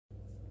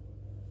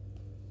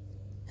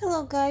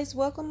Hello guys,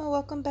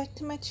 welcome back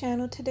to my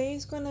channel. Today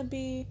is going to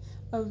be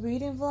a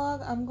reading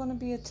vlog. I'm going to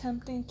be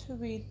attempting to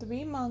read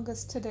 3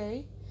 mangas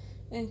today,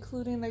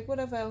 including like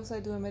whatever else I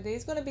do in my day.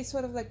 It's going to be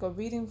sort of like a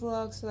reading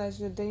vlog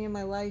 / a day in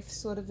my life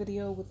sort of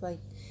video with like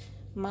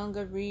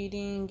manga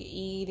reading,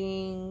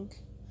 eating,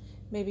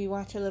 maybe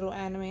watch a little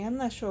anime. I'm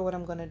not sure what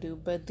I'm going to do,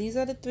 but these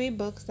are the 3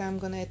 books that I'm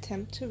going to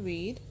attempt to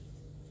read.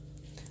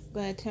 I'm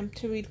going to attempt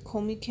to read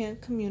Komi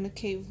Can't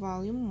Communicate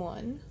Volume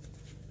 1,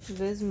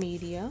 Viz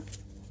Media.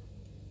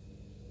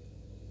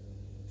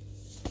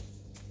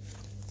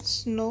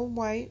 Snow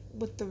White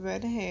with the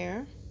Red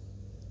Hair,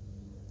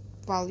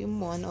 Volume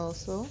 1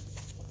 also.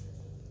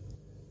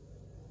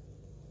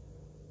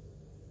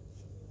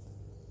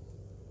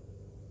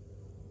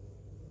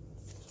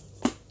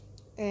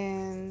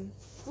 And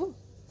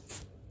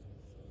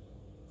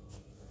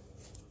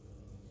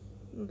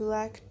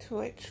Black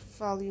Twitch,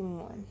 Volume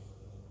 1.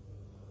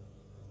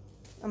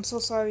 I'm so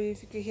sorry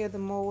if you could hear the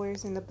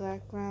mowers in the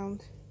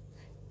background.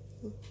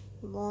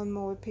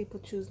 Lawnmower people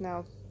choose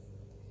now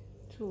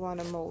to want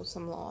to mow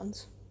some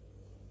lawns.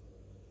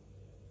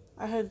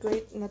 I heard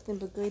nothing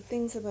but great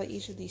things about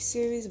each of these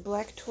series.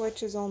 Black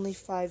Torch is only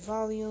 5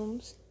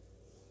 volumes,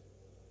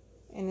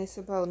 and it's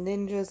about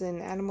ninjas and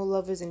animal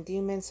lovers and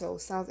demons, so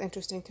it sounds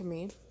interesting to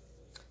me.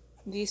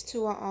 These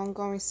 2 are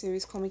ongoing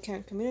series, Komi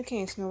Can't Communicate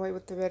and Snow White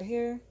with the Red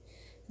Hair.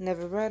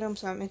 Never read them,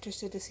 so I'm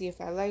interested to see if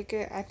I like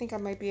it. I think I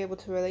might be able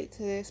to relate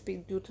to this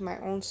due to my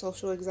own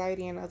social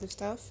anxiety and other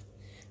stuff.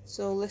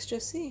 So let's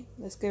just see.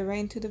 Let's get right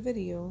into the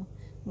video.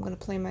 I'm going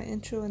to play my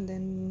intro and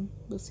then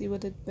we'll see where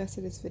the rest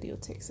of this video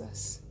takes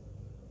us.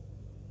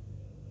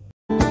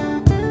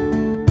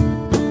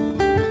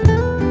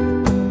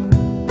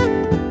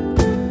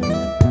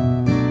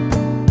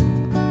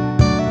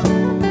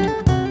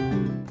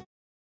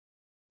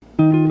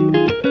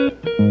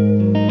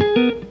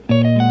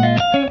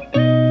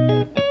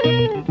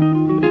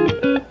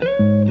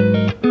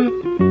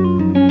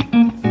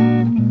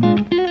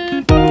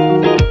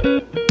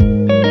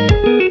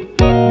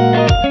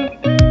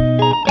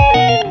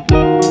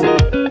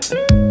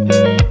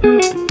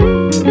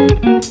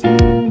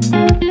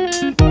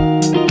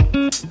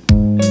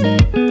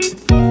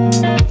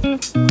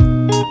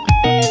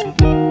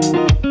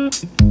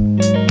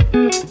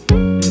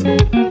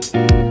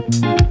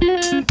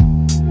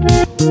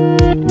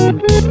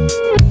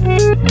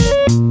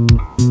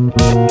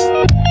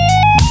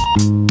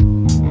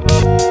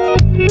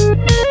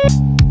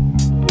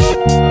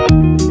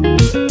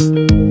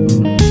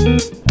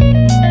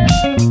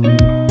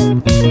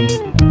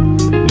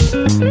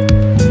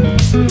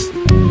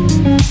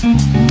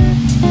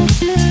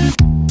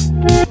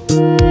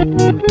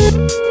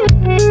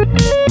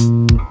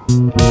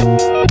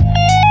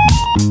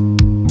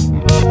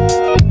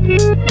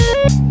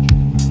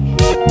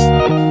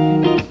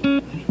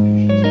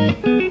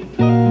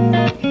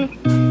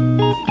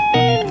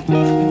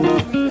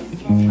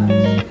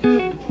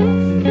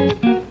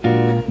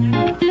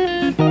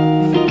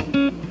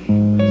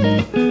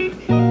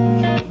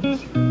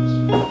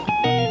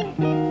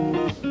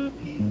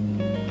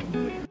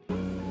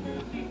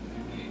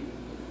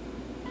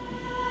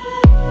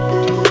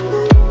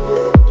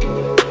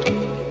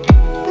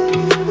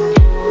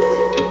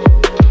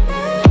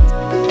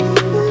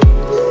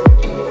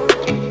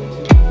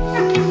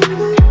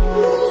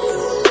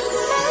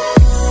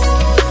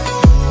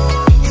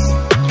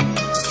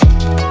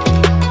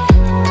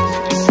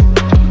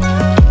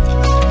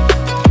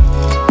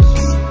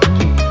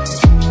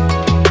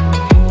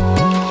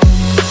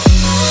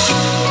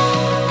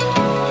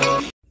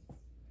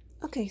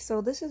 Okay,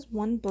 so this is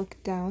one book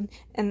down,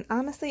 and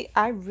honestly,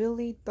 I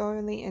really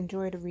thoroughly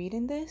enjoyed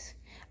reading this.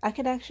 I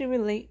could actually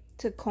relate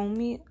to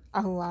Komi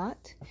a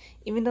lot,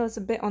 even though it's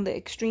a bit on the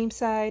extreme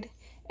side,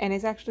 and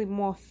it's actually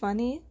more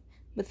funny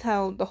with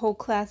how the whole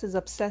class is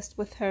obsessed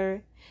with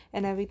her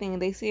and everything,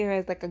 and they see her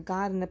as like a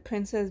god and a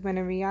princess, when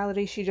in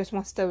reality, she just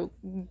wants to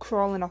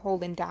crawl in a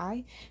hole and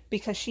die,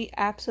 because she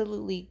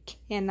absolutely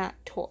cannot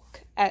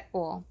talk at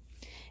all.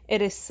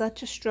 It is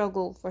such a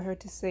struggle for her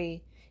to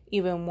say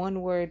even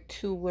 1 word,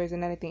 2 words,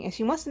 and anything. And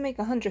she wants to make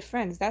 100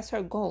 friends. That's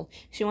her goal.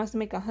 She wants to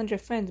make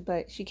 100 friends,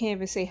 but she can't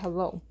even say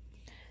hello.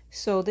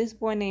 So this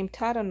boy named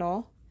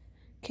Tadano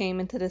came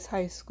into this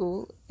high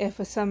school, and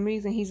for some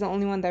reason, he's the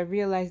only one that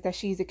realized that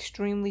she's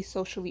extremely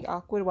socially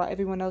awkward, while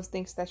everyone else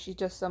thinks that she's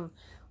just some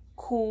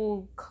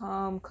cool,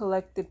 calm,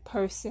 collected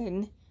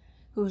person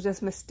who's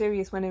just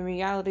mysterious, when in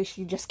reality,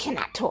 she just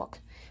cannot talk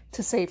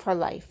to save her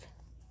life.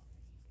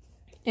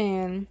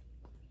 And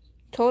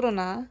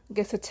Torona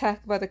gets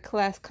attacked by the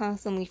class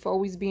constantly for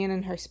always being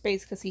in her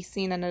space because he's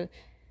seen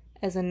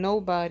as a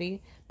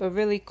nobody, but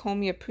really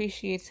Komi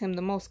appreciates him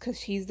the most because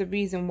he's the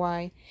reason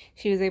why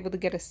she was able to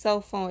get a cell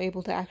phone,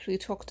 able to actually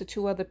talk to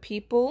 2 other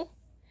people,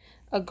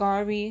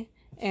 Agari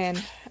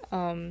and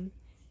them.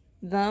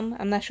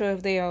 I'm not sure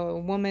if they are a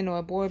woman or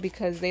a boy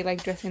because they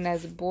like dressing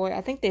as a boy.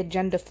 I think they're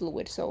gender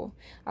fluid, so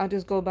I'll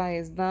just go by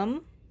as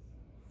them.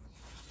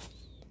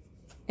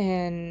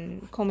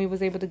 And Komi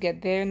was able to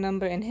get their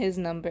number and his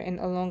number, and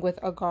along with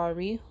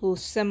Agari,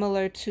 who's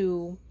similar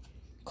to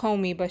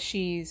Komi, but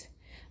she's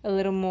a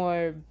little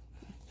more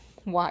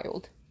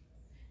wild.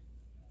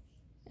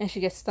 And she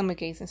gets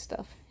stomach aches and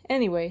stuff.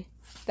 Anyway,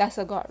 that's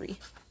Agari.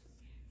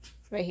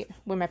 Right here,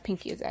 where my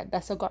pinky is at.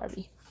 That's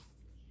Agari.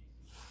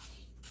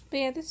 But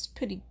yeah, this is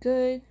pretty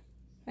good.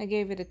 I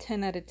gave it a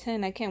 10 out of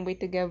 10. I can't wait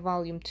to get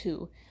volume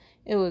 2.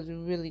 It was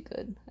really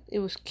good. It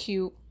was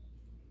cute.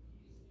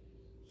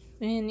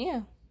 And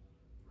yeah.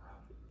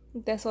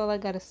 That's all I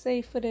gotta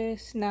say for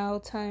this. Now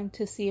time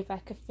to see if I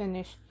can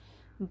finish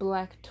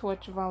Black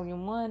Torch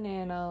Volume 1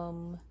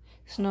 and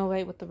Snow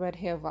White with the Red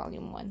Hair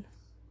Volume 1.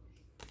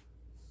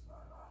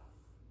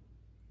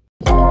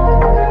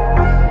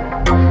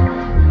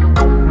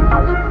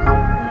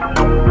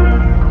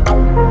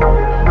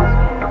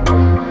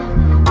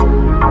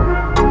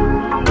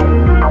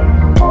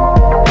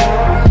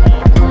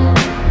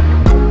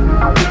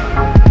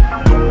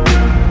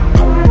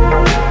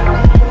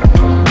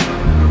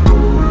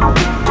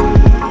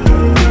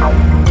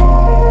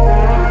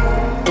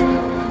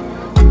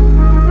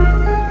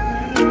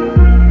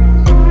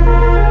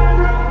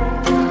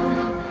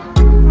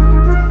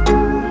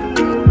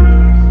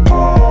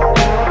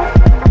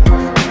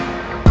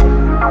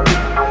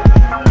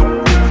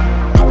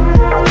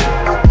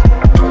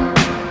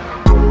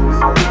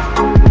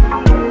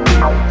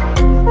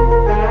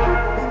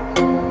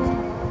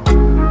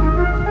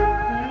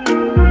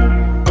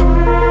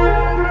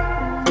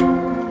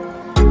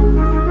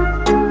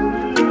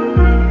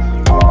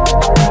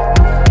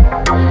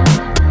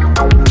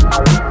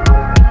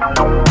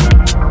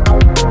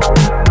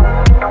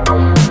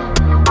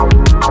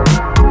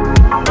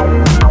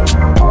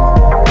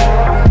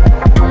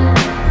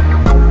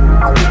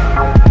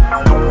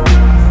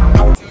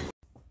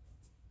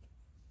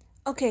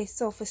 Okay,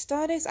 so for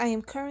starters, I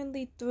am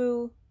currently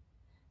through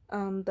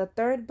the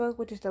third book,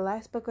 which is the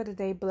last book of the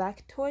day,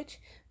 Black Torch.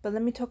 But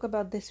let me talk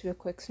about this real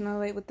quick, Snow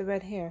White with the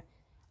Red Hair.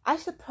 I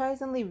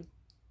surprisingly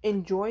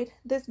enjoyed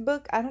this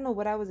book. I don't know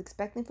what I was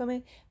expecting from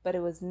it, but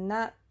it was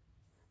not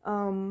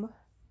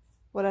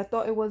what I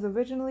thought it was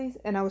originally,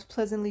 and I was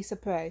pleasantly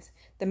surprised.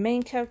 The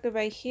main character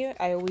right here,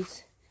 I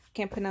always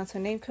can't pronounce her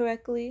name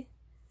correctly,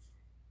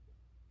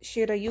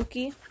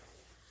 Shirayuki.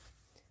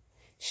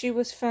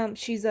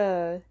 She's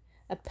a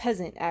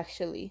peasant,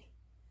 actually,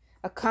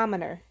 a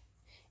commoner,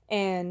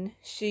 and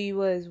she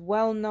was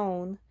well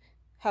known,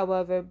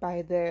 however,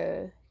 by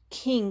the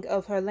king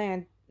of her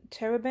land,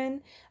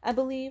 Terabin, I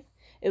believe.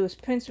 It was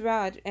Prince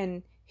Raj,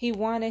 and he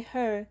wanted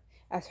her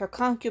as her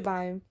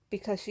concubine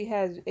because she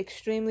has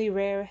extremely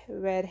rare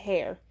red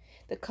hair,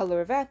 the color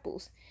of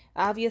apples.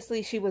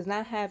 Obviously, she was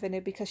not having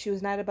it because she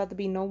was not about to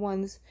be no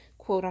one's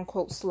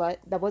quote-unquote slut.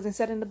 That wasn't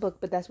said in the book,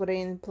 but that's what it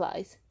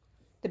implies,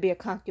 to be a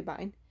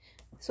concubine.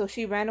 So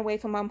she ran away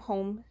from her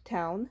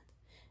hometown,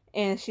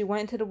 and she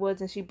went into the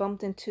woods, and she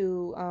bumped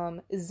into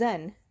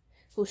Zen,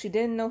 who she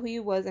didn't know who he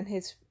was, and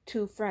his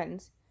two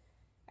friends.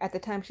 At the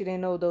time, she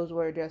didn't know those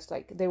were just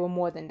like, they were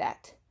more than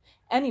that.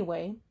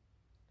 Anyway,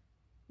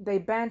 they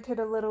bantered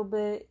a little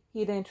bit.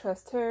 He didn't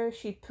trust her.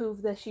 She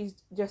proved that she's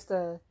just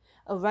a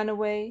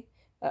runaway,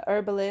 a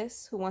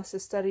herbalist who wants to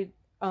study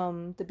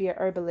to be a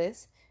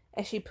herbalist,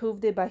 and she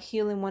proved it by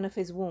healing one of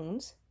his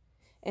wounds.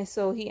 And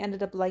so he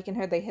ended up liking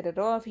her. They hit it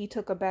off. He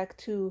took her back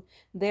to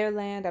their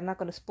land. I'm not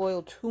going to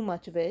spoil too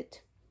much of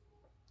it.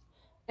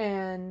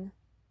 And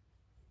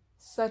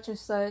such,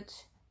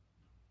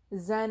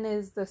 Zen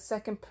is the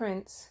second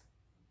prince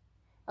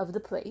of the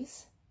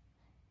place.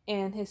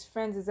 And his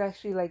friends is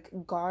actually like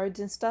guards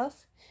and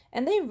stuff.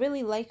 And they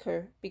really like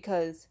her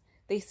because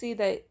they see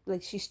that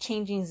like she's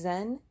changing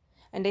Zen.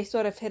 And they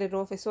sort of hit it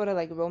off. It's sort of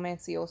like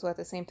romancy also at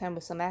the same time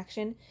with some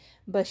action.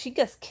 But she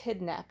gets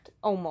kidnapped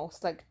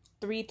almost like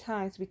 3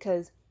 times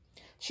because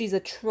she's a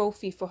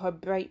trophy for her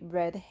bright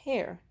red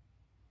hair.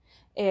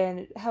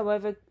 And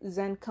however,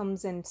 Zen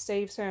comes and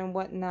saves her and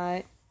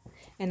whatnot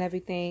and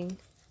everything.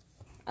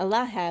 A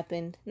lot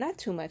happened. Not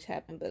too much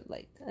happened, but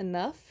like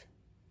enough.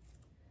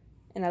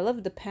 And I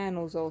love the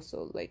panels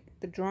also. Like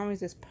the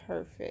drawings is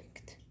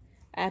perfect.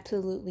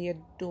 Absolutely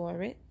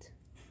adore it.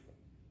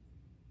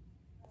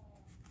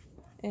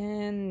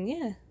 And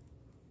yeah.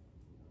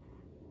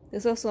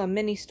 There's also a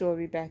mini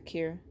story back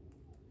here.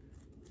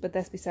 But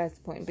that's besides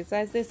the point.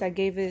 Besides this,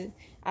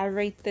 I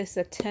rate this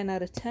a 10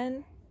 out of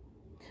 10.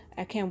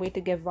 I can't wait to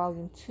get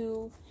volume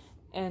 2.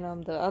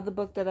 And the other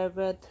book that I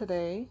read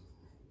today,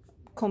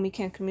 Komi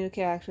Can't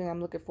Communicate, actually I'm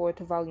looking forward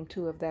to volume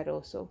 2 of that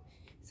also.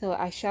 So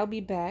I shall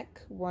be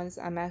back once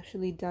I'm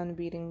actually done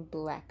reading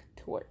Black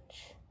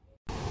Torch.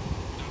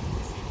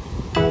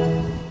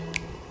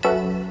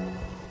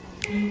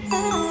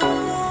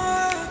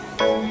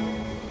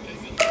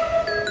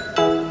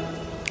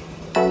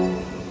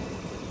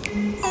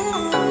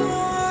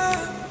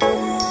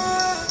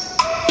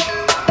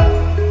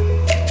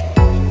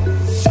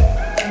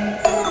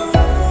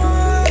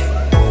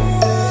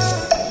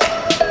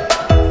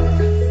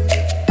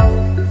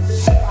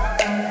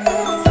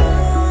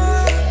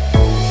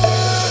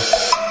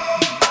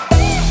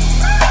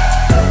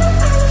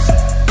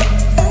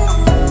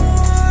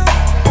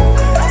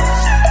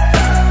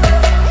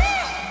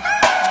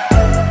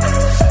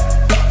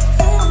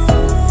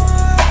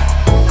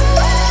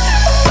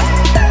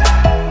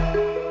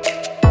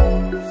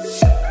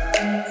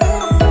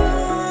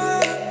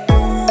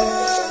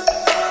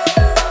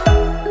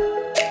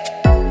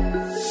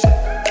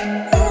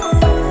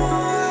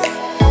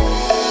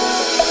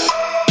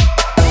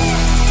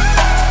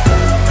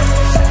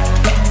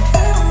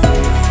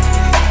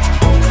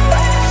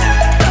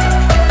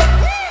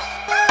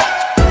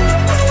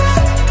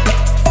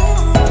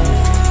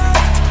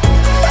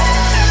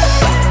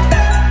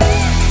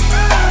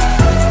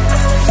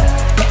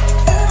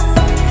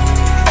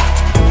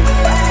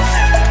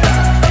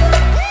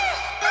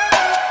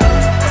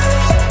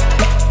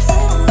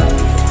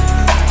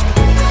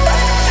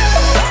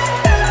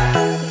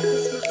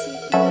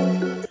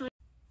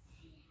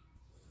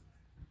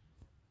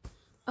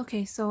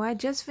 Okay, so I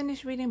just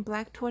finished reading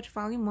Black Torch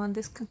Volume 1.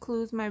 This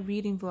concludes my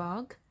reading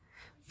vlog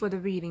for the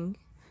reading.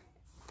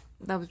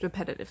 That was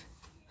repetitive.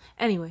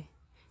 Anyway,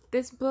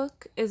 this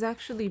book is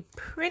actually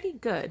pretty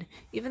good.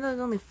 Even though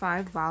there's only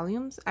 5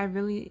 volumes, I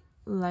really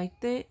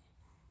liked it.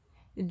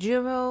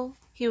 Jiro,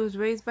 he was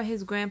raised by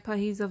his grandpa.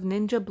 He's of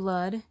ninja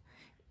blood,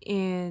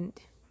 and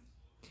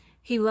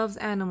he loves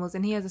animals,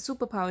 and he has a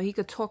superpower. He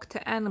could talk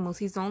to animals.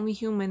 He's the only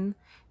human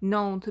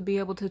known to be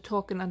able to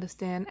talk and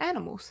understand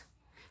animals.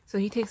 So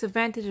he takes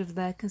advantage of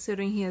that,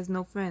 considering he has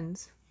no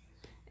friends.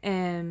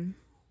 And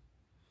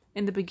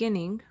in the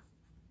beginning,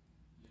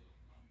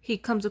 he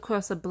comes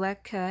across a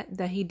black cat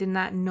that he did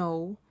not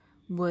know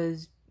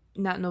was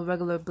not no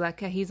regular black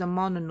cat. He's a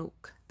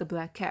Mononoke, the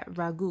black cat,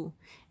 Ragu.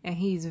 And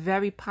he's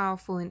very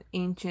powerful and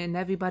ancient, and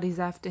everybody's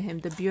after him.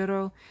 The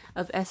Bureau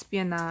of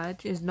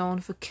Espionage is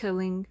known for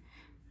killing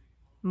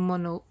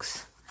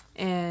Monokes,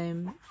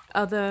 and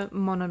other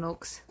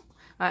Mononokes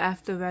are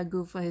after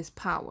Ragu for his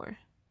power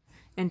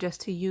and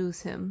just to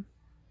use him.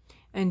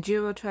 And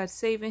Jiro tried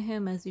saving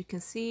him, as you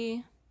can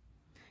see.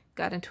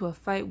 Got into a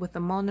fight with a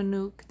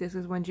Mononoke. This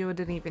is when Jiro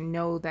didn't even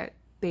know that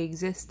they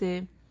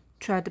existed.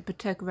 Tried to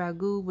protect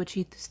Ragu, which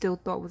he still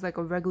thought was like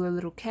a regular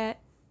little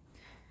cat.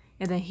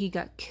 And then he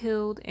got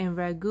killed, and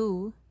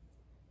Ragu,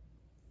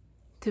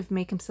 to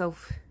make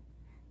himself,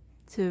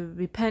 to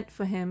repent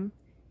for him,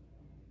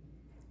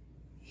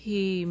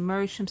 he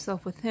merged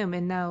himself with him.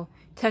 And now,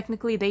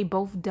 technically, they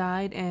both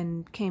died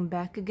and came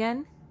back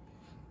again.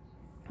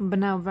 But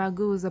now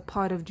Ragu is a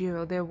part of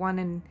Jiro. They're one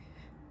in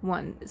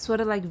one. Sort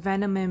of like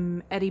Venom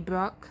and Eddie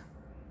Brock.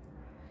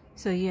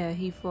 So yeah,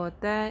 he fought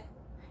that.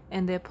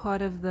 And they're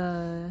part of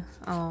the,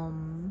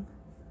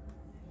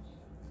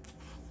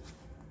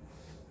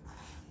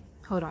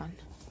 hold on.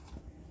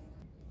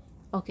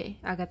 Okay,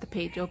 I got the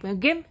page open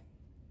again.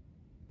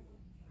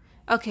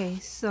 Okay,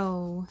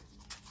 so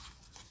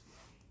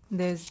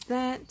there's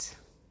that.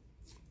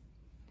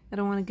 I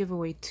don't want to give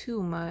away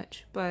too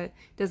much, but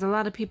there's a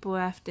lot of people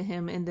after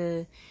him, and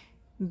the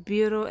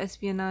Bureau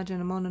Espionage and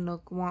the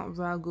Mononoke want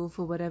Ragu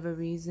for whatever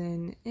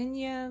reason. And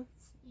yeah,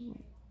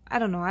 I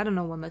don't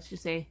know what much to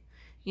say.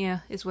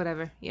 Yeah, it's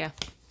whatever. Yeah,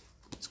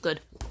 it's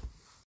good.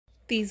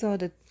 These are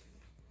the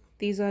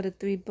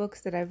 3 books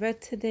that I read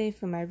today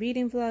for my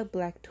reading vlog.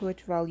 Black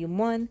Torch Volume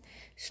 1,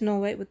 Snow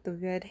White with the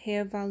Red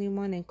Hair Volume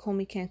 1, and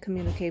Komi Can't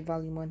Communicate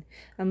Volume 1.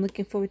 I'm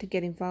looking forward to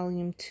getting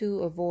Volume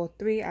 2 of all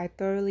 3. I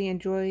thoroughly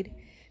enjoyed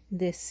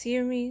this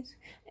series,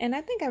 and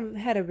I think I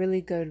had a really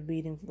good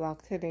reading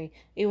vlog today.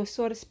 It was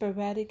sort of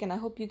sporadic, and I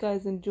hope you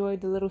guys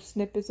enjoyed the little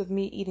snippets of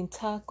me eating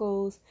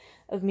tacos,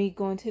 of me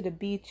going to the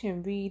beach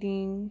and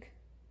reading.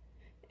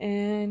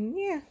 And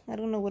yeah, I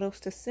don't know what else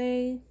to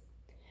say.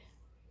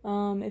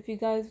 If you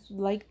guys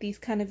like these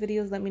kind of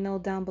videos, let me know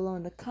down below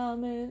in the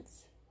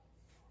comments.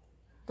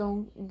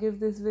 Don't give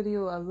this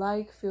video a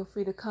like. Feel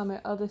free to comment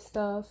other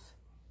stuff.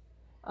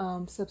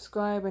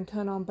 Subscribe and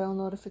turn on bell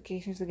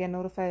notifications to get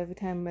notified every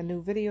time a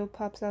new video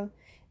pops out.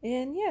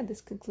 And yeah,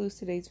 this concludes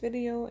today's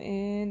video,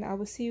 and I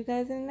will see you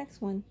guys in the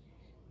next one.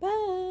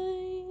 Bye!